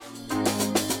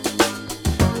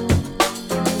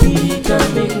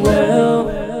Becoming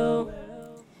Well.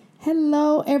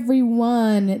 Hello,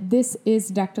 everyone. This is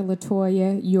Dr.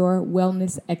 Latoya, your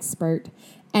wellness expert,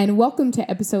 and welcome to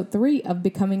episode 3 of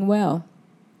Becoming Well.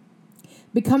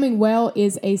 Becoming Well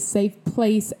is a safe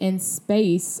place and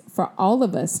space for all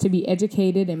of us to be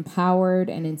educated, empowered,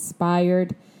 and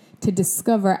inspired to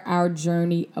discover our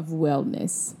journey of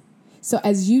wellness. So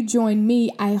as you join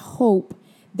me, I hope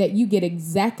that you get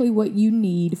exactly what you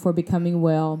need for becoming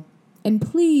well. And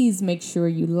please make sure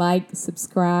you like,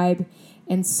 subscribe,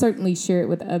 and certainly share it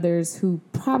with others who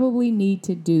probably need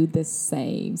to do the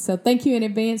same. So thank you in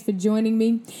advance for joining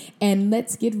me, and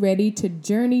let's get ready to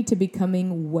journey to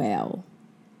becoming well.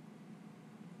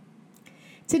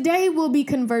 Today we'll be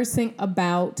conversing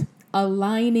about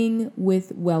aligning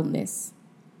with wellness.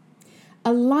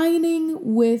 Aligning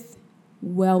with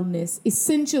wellness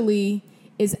essentially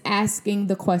is asking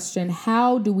the question,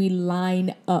 how do we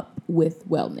line up with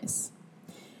wellness?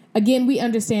 Again, we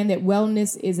understand that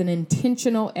wellness is an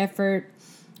intentional effort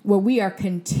where we are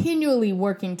continually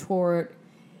working toward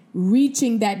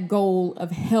reaching that goal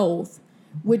of health,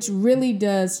 which really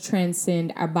does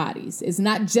transcend our bodies. It's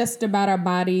not just about our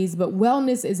bodies, but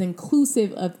wellness is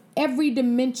inclusive of every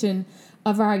dimension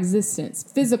of our existence: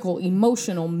 physical,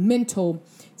 emotional, mental,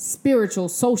 spiritual,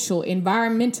 social,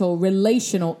 environmental,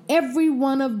 relational, every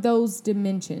one of those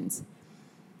dimensions.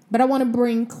 But I want to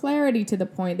bring clarity to the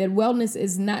point that wellness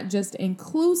is not just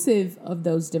inclusive of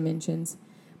those dimensions,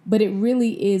 but it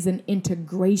really is an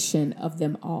integration of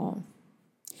them all.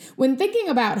 When thinking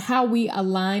about how we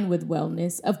align with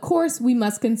wellness, of course, we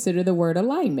must consider the word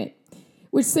alignment,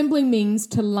 which simply means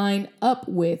to line up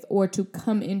with or to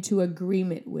come into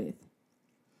agreement with.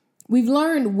 We've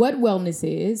learned what wellness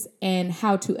is and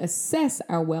how to assess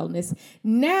our wellness.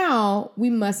 Now we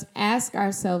must ask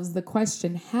ourselves the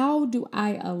question, how do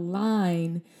I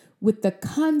align with the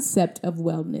concept of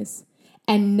wellness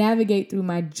and navigate through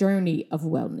my journey of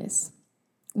wellness?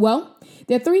 Well,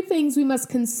 there are 3 things we must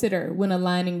consider when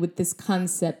aligning with this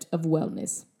concept of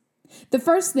wellness. The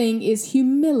first thing is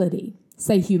humility.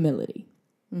 Say humility.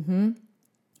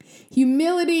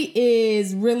 Humility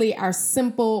is really our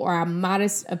simple or our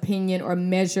modest opinion or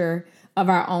measure of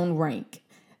our own rank.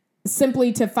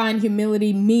 Simply to find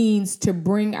humility means to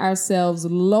bring ourselves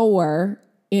lower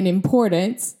in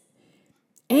importance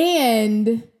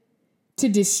and to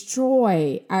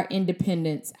destroy our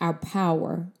independence, our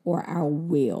power, or our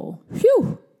will.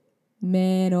 Phew!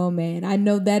 Man, oh man. I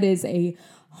know that is a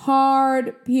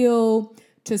hard pill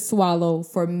to swallow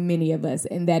for many of us,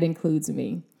 and that includes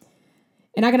me.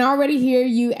 And I can already hear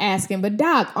you asking, but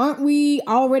Doc, aren't we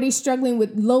already struggling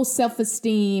with low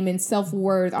self-esteem and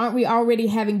self-worth? Aren't we already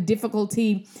having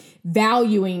difficulty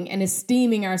valuing and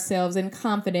esteeming ourselves and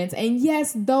confidence? And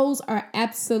yes, those are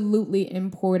absolutely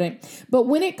important. But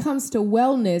when it comes to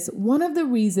wellness, one of the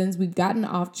reasons we've gotten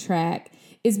off track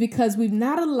is because we've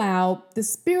not allowed the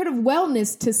spirit of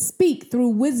wellness to speak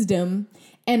through wisdom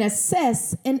and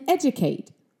assess and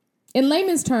educate. In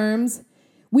layman's terms,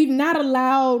 we've not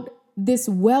allowed this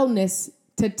wellness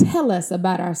to tell us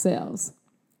about ourselves.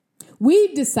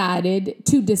 We've decided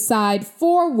to decide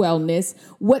for wellness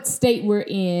what state we're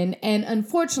in, and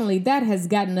unfortunately that has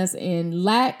gotten us in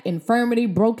lack, infirmity,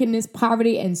 brokenness,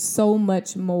 poverty, and so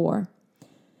much more.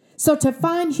 So to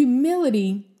find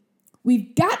humility,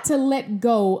 we've got to let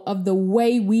go of the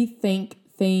way we think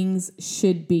things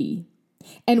should be.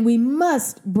 And we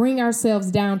must bring ourselves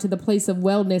down to the place of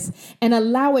wellness and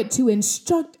allow it to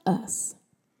instruct us.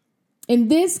 In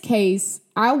this case,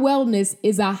 our wellness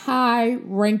is a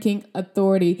high-ranking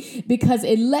authority because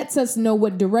it lets us know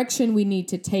what direction we need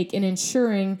to take in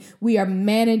ensuring we are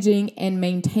managing and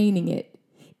maintaining it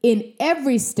in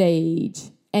every stage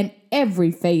and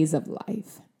every phase of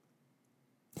life.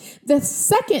 The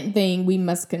second thing we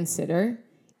must consider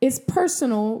is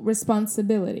personal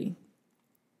responsibility.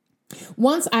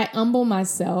 Once I humble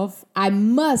myself, I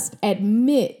must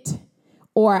admit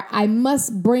or I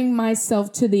must bring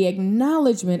myself to the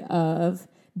acknowledgement of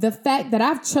the fact that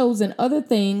I've chosen other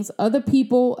things, other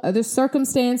people, other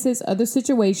circumstances, other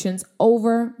situations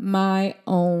over my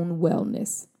own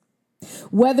wellness.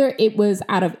 Whether it was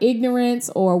out of ignorance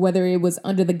or whether it was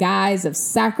under the guise of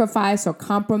sacrifice or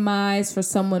compromise for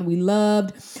someone we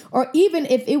loved, or even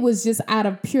if it was just out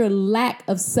of pure lack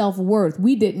of self-worth.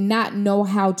 We did not know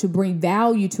how to bring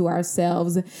value to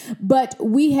ourselves, but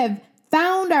we have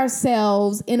found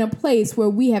ourselves in a place where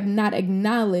we have not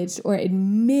acknowledged or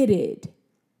admitted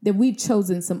that we've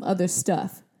chosen some other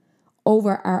stuff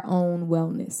over our own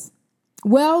wellness.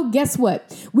 Well, guess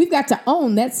what? We've got to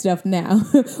own that stuff now.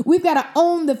 We've got to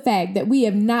own the fact that we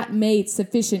have not made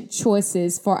sufficient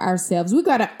choices for ourselves. We've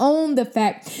got to own the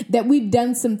fact that we've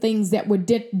done some things that were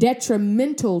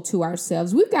detrimental to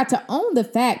ourselves. We've got to own the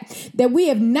fact that we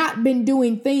have not been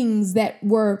doing things that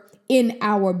were in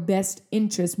our best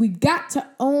interest. We've got to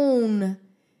own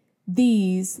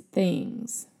these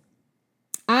things.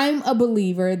 I'm a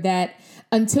believer that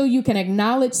until you can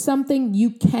acknowledge something,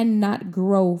 you cannot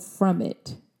grow from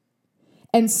it.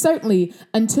 And certainly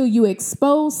until you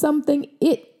expose something,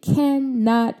 it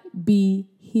cannot be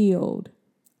healed.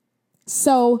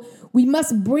 So we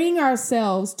must bring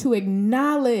ourselves to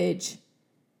acknowledge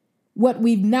what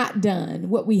we've not done,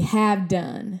 what we have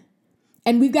done.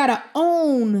 And we've got to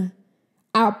own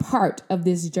our part of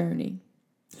this journey.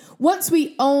 Once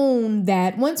we own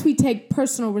that, once we take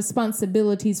personal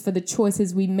responsibilities for the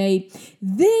choices we made,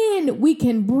 then we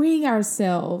can bring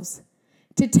ourselves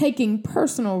to taking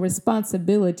personal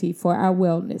responsibility for our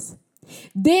wellness.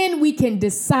 Then we can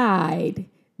decide,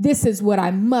 this is what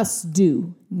I must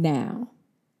do now.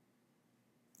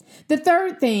 The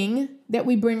third thing that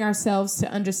we bring ourselves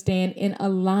to understand in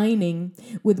aligning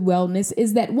with wellness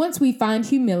is that once we find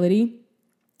humility,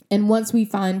 and once we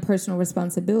find personal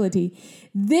responsibility,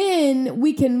 then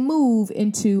we can move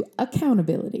into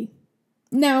accountability.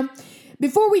 Now,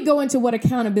 before we go into what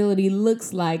accountability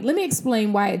looks like, let me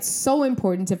explain why it's so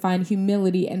important to find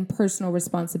humility and personal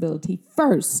responsibility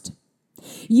first.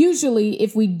 Usually,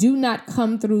 if we do not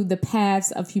come through the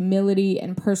paths of humility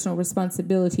and personal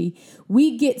responsibility,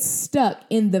 we get stuck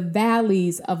in the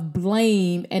valleys of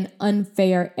blame and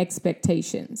unfair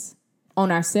expectations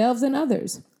on ourselves and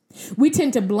others. We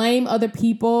tend to blame other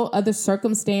people, other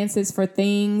circumstances for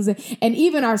things, and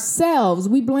even ourselves.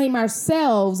 We blame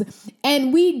ourselves,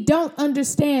 and we don't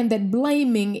understand that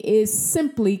blaming is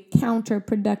simply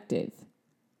counterproductive.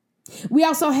 We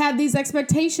also have these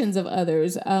expectations of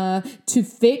others to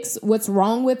fix what's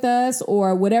wrong with us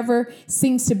or whatever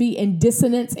seems to be in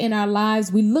dissonance in our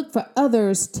lives. We look for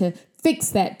others to fix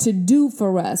that, to do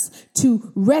for us,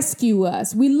 to rescue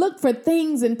us. We look for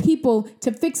things and people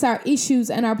to fix our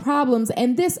issues and our problems,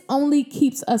 and this only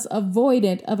keeps us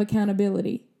avoidant of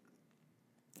accountability.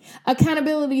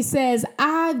 Accountability says,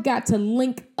 I've got to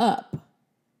link up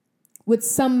with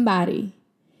somebody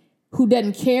who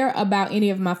doesn't care about any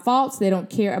of my faults. They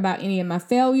don't care about any of my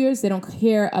failures. They don't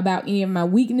care about any of my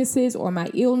weaknesses or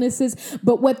my illnesses.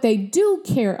 But what they do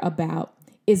care about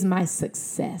is my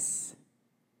success.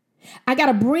 I got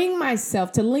to bring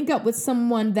myself to link up with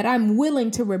someone that I'm willing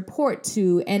to report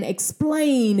to and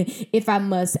explain if I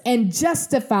must, and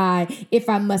justify if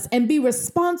I must, and be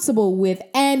responsible with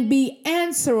and be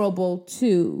answerable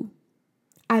to.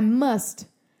 I must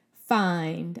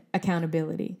find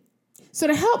accountability. So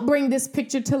to help bring this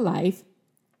picture to life,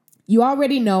 you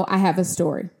already know I have a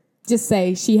story. Just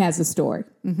say she has a story.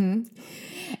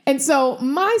 And so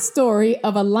my story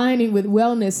of aligning with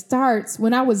wellness starts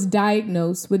when I was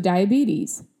diagnosed with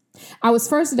diabetes. I was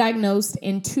first diagnosed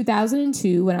in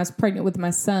 2002 when I was pregnant with my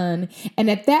son. And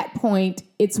at that point,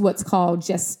 it's what's called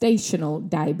gestational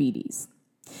diabetes.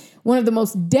 One of the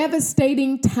most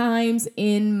devastating times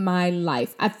in my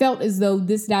life. I felt as though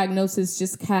this diagnosis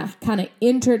just kind of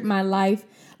entered my life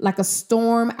like a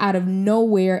storm out of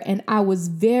nowhere, and I was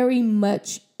very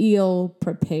much ill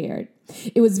prepared.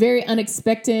 It was very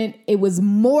unexpected. It was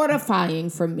mortifying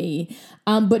for me.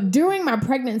 But during my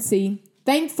pregnancy,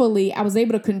 thankfully, I was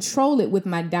able to control it with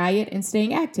my diet and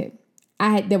staying active.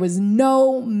 There was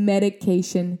no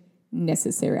medication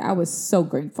necessary. I was so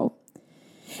grateful.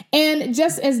 And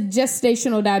just as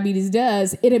gestational diabetes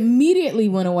does, it immediately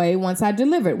went away once I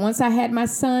delivered. Once I had my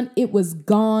son, it was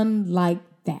gone like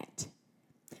that.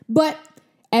 But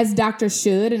as doctors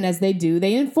should, and as they do,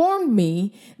 they informed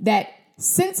me that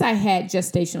since I had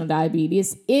gestational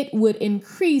diabetes, it would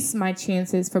increase my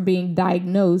chances for being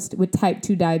diagnosed with type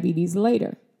 2 diabetes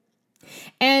later.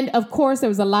 And of course, there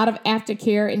was a lot of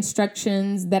aftercare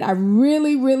instructions that I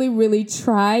really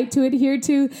tried to adhere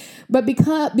to. But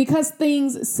because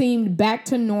things seemed back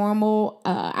to normal,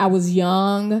 I was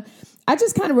young, I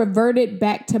just kind of reverted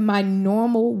back to my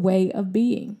normal way of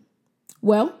being.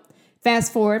 Well,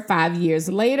 fast forward 5 years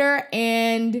later,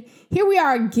 and here we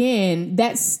are again.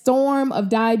 That storm of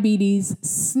diabetes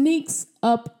sneaks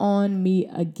up on me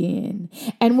again.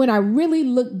 And when I really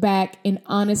look back in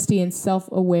honesty and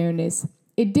self-awareness,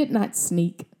 it did not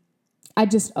sneak. I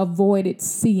just avoided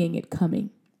seeing it coming.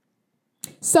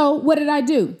 So what did I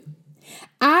do?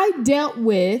 I dealt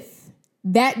with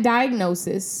that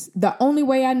diagnosis the only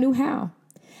way I knew how.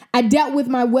 I dealt with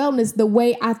my wellness the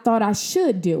way I thought I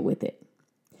should deal with it.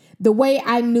 the way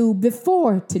I knew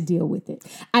before to deal with it.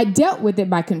 I dealt with it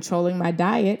by controlling my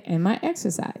diet and my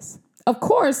exercise. Of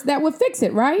course, that would fix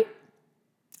it, right?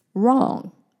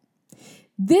 Wrong.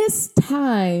 This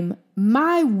time,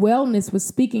 my wellness was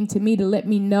speaking to me to let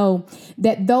me know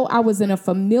that though I was in a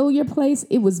familiar place,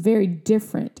 it was very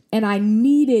different, and I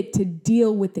needed to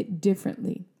deal with it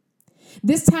differently.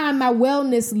 This time, my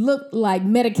wellness looked like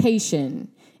medication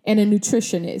and a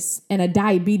nutritionist and a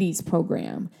diabetes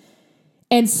program,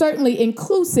 and certainly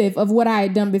inclusive of what I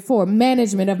had done before,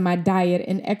 management of my diet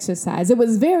and exercise. It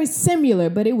was very similar,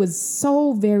 but it was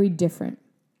so very different.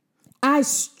 I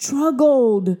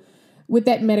struggled with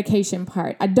that medication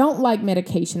part. I don't like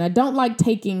medication. I don't like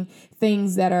taking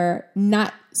things that are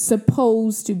not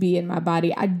supposed to be in my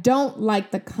body. I don't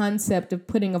like the concept of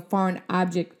putting a foreign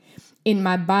object in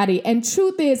my body. And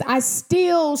truth is, I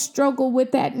still struggle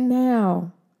with that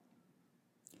now.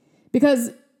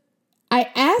 Because I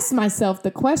asked myself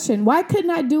the question, why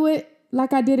couldn't I do it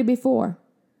like I did it before?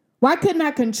 Why couldn't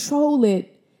I control it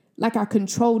like I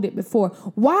controlled it before?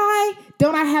 Why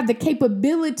don't I have the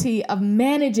capability of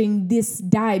managing this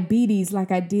diabetes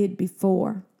like I did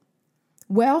before?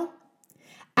 Well,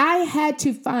 I had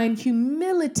to find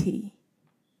humility.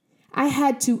 I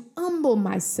had to humble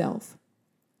myself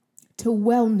to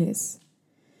wellness,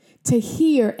 to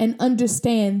hear and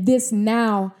understand this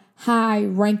now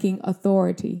high-ranking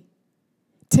authority,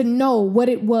 to know what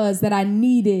it was that I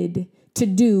needed to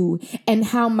do and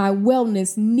how my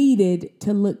wellness needed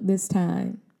to look this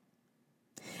time.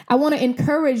 I want to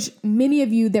encourage many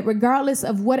of you that regardless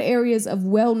of what areas of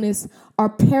wellness are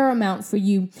paramount for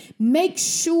you, make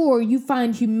sure you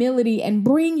find humility and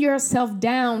bring yourself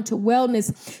down to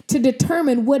wellness to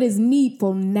determine what is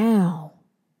needful now.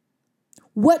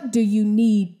 What do you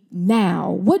need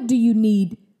now? What do you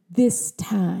need this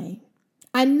time?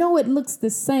 I know it looks the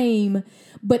same,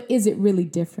 but is it really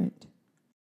different?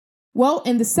 Well,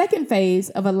 in the second phase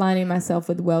of aligning myself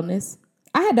with wellness,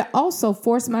 I had to also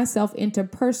force myself into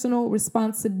personal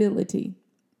responsibility.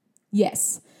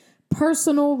 Yes,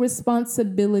 personal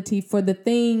responsibility for the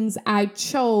things I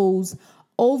chose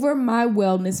over my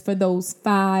wellness for those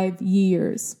 5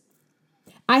 years.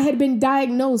 I had been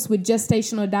diagnosed with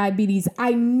gestational diabetes.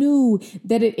 I knew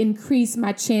that it increased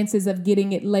my chances of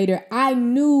getting it later. I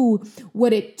knew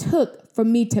what it took for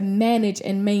me to manage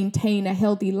and maintain a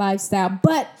healthy lifestyle,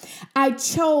 but I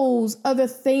chose other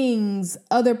things,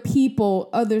 other people,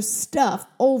 other stuff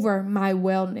over my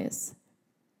wellness.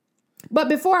 But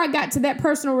before I got to that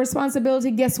personal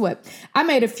responsibility, guess what? I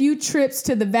made a few trips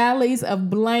to the valleys of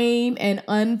blame and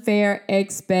unfair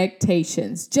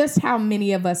expectations. Just how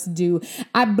many of us do.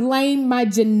 I blame my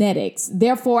genetics.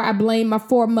 Therefore, I blame my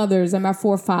foremothers and my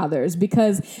forefathers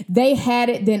because they had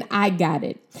it, then I got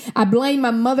it. I blame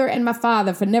my mother and my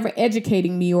father for never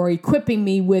educating me or equipping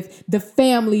me with the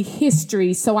family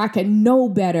history so I could know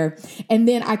better and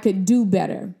then I could do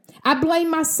better. I blame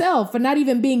myself for not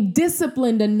even being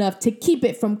disciplined enough to keep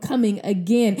it from coming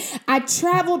again. I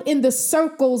traveled in the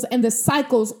circles and the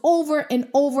cycles over and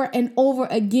over and over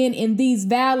again in these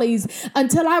valleys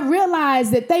until I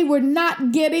realized that they were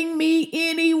not getting me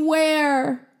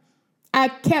anywhere. I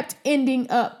kept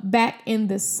ending up back in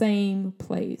the same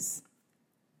place.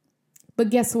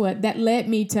 But guess what? That led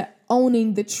me to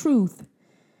owning the truth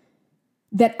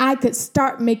that I could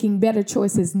start making better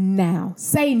choices now.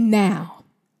 Say now.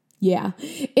 Yeah,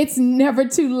 it's never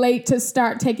too late to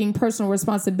start taking personal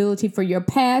responsibility for your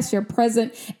past, your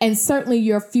present, and certainly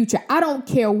your future. I don't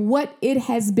care what it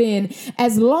has been.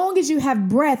 As long as you have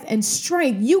breath and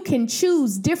strength, you can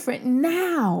choose different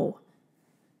now.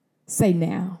 Say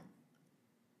now.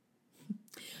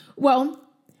 Well,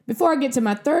 before I get to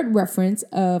my third reference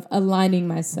of aligning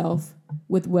myself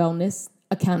with wellness,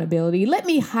 accountability, let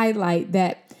me highlight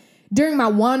that during my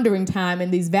wandering time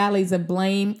in these valleys of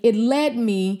blame, it led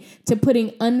me to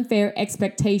putting unfair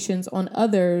expectations on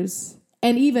others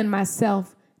and even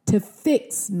myself to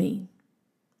fix me.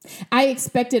 I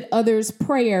expected others'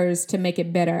 prayers to make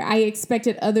it better. I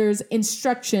expected others'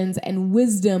 instructions and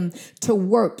wisdom to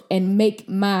work and make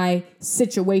my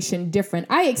situation different.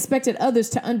 I expected others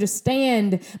to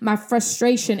understand my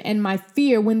frustration and my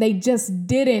fear when they just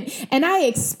didn't. And I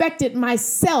expected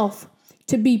myself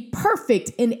to be perfect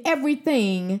in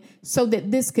everything so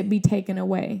that this could be taken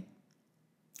away.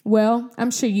 Well,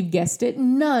 I'm sure you've guessed it.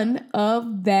 None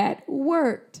of that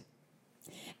worked.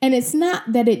 And it's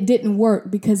not that it didn't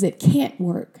work because it can't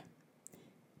work.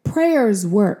 Prayers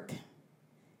work.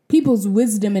 People's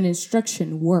wisdom and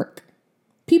instruction work.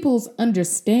 People's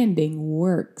understanding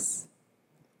works.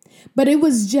 But it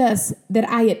was just that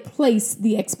I had placed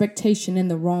the expectation in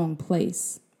the wrong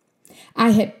place. I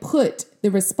had put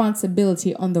the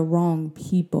responsibility on the wrong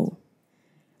people.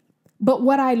 But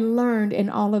what I learned in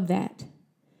all of that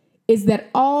is that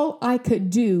all I could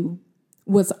do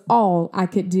was all I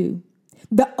could do.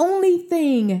 The only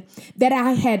thing that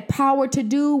I had power to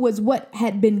do was what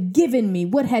had been given me,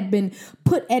 what had been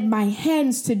put at my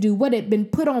hands to do, what had been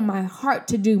put on my heart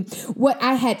to do, what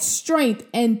I had strength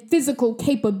and physical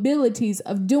capabilities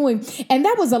of doing. And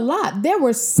that was a lot. There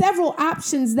were several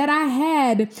options that I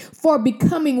had for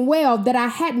becoming well that I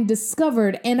hadn't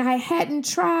discovered and I hadn't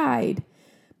tried.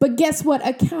 But guess what?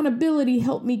 Accountability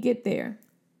helped me get there.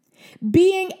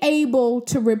 Being able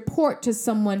to report to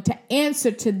someone, to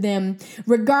answer to them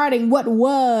regarding what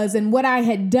was and what I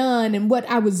had done and what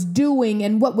I was doing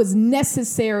and what was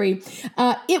necessary,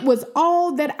 it was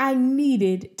all that I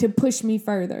needed to push me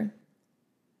further.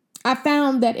 I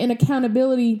found that in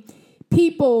accountability,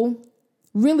 people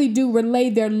really do relay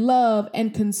their love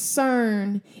and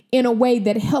concern in a way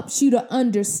that helps you to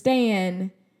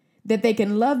understand that they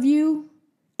can love you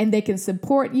and they can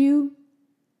support you,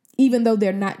 even though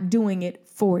they're not doing it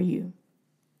for you.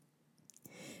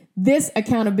 This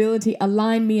accountability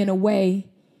aligned me in a way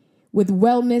with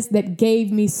wellness that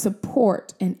gave me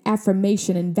support and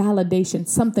affirmation and validation,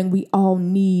 something we all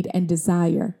need and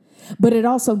desire. But it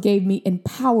also gave me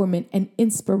empowerment and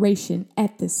inspiration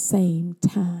at the same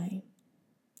time.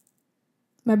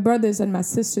 My brothers and my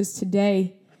sisters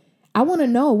today, I want to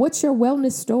know, what's your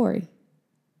wellness story?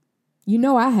 You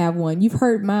know I have one. You've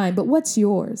heard mine, but what's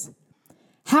yours?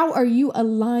 How are you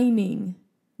aligning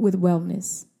with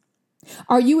wellness?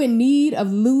 Are you in need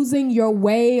of losing your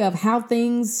way of how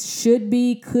things should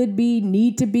be, could be,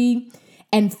 need to be,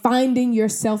 and finding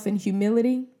yourself in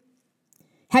humility?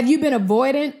 Have you been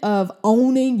avoidant of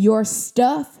owning your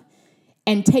stuff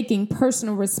and taking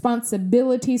personal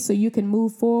responsibility so you can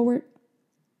move forward?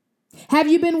 Have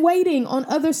you been waiting on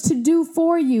others to do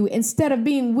for you instead of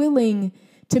being willing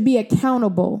to be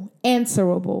accountable,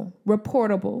 answerable,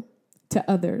 reportable to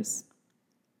others?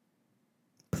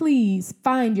 Please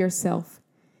find yourself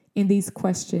in these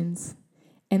questions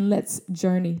and let's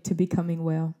journey to becoming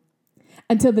well.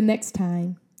 Until the next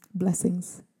time,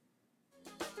 blessings.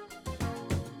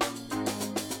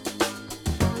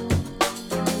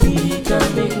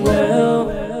 Becoming well.